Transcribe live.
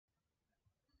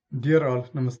Dear all,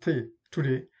 Namaste.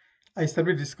 Today, I shall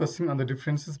be discussing on the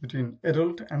differences between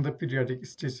adult and the pediatric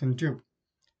eustachian tube.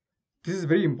 This is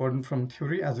very important from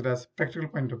theory as well as practical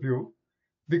point of view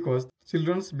because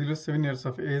children below 7 years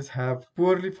of age have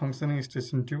poorly functioning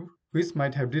eustachian tube which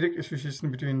might have direct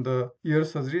association between the ear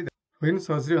surgery. When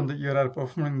surgery on the ear are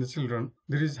performed in the children,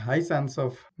 there is high chance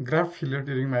of graft failure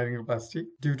during myrinoplasty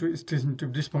due to eustachian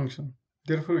tube dysfunction.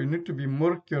 Therefore, you need to be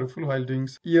more careful while doing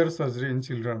ear surgery in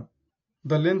children.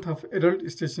 The length of adult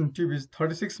eustachian tube is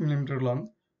 36 mm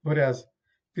long, whereas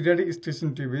pediatric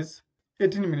eustachian tube is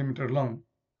 18 mm long.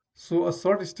 So a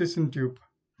short eustachian tube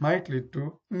might lead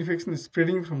to infection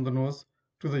spreading from the nose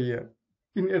to the ear.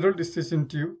 In adult eustachian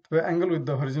tube, the angle with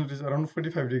the horizontal is around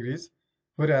 45 degrees,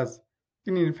 whereas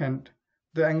in infant,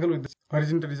 the angle with the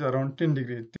horizontal is around 10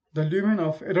 degrees. The lumen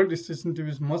of adult eustachian tube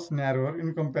is much narrower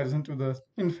in comparison to the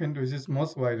infant, which is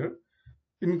much wider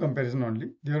in comparison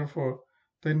only. Therefore,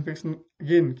 the infection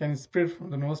again can spread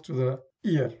from the nose to the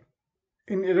ear.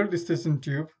 In adult eustachian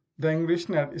tube, the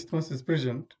angulation at isthmus is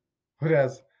present,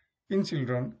 whereas in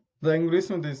children, the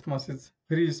angulation of the isthmus is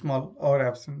very small or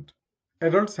absent.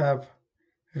 Adults have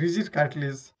rigid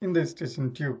cartilage in the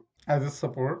eustachian tube as a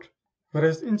support,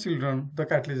 whereas in children, the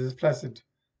cartilage is flaccid.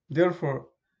 Therefore,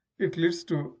 it leads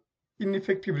to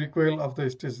ineffective recoil of the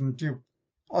eustachian tube.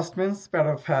 Ostman's pad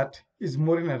of fat is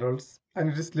more in adults and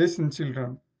it is less in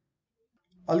children.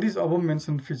 All these above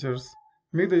mentioned features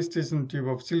make the eustachian tube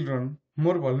of children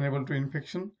more vulnerable to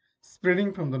infection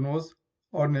spreading from the nose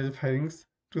or nasopharynx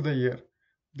to the ear.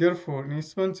 Therefore, in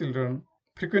small children,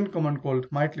 frequent common cold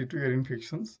might lead to ear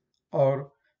infections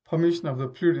or formation of the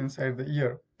fluid inside the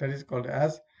ear that is called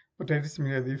as otitis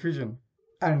media diffusion.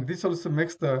 And this also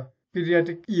makes the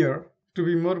pediatric ear to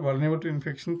be more vulnerable to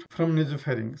infection from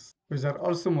nasopharynx, which are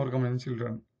also more common in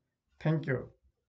children. Thank you.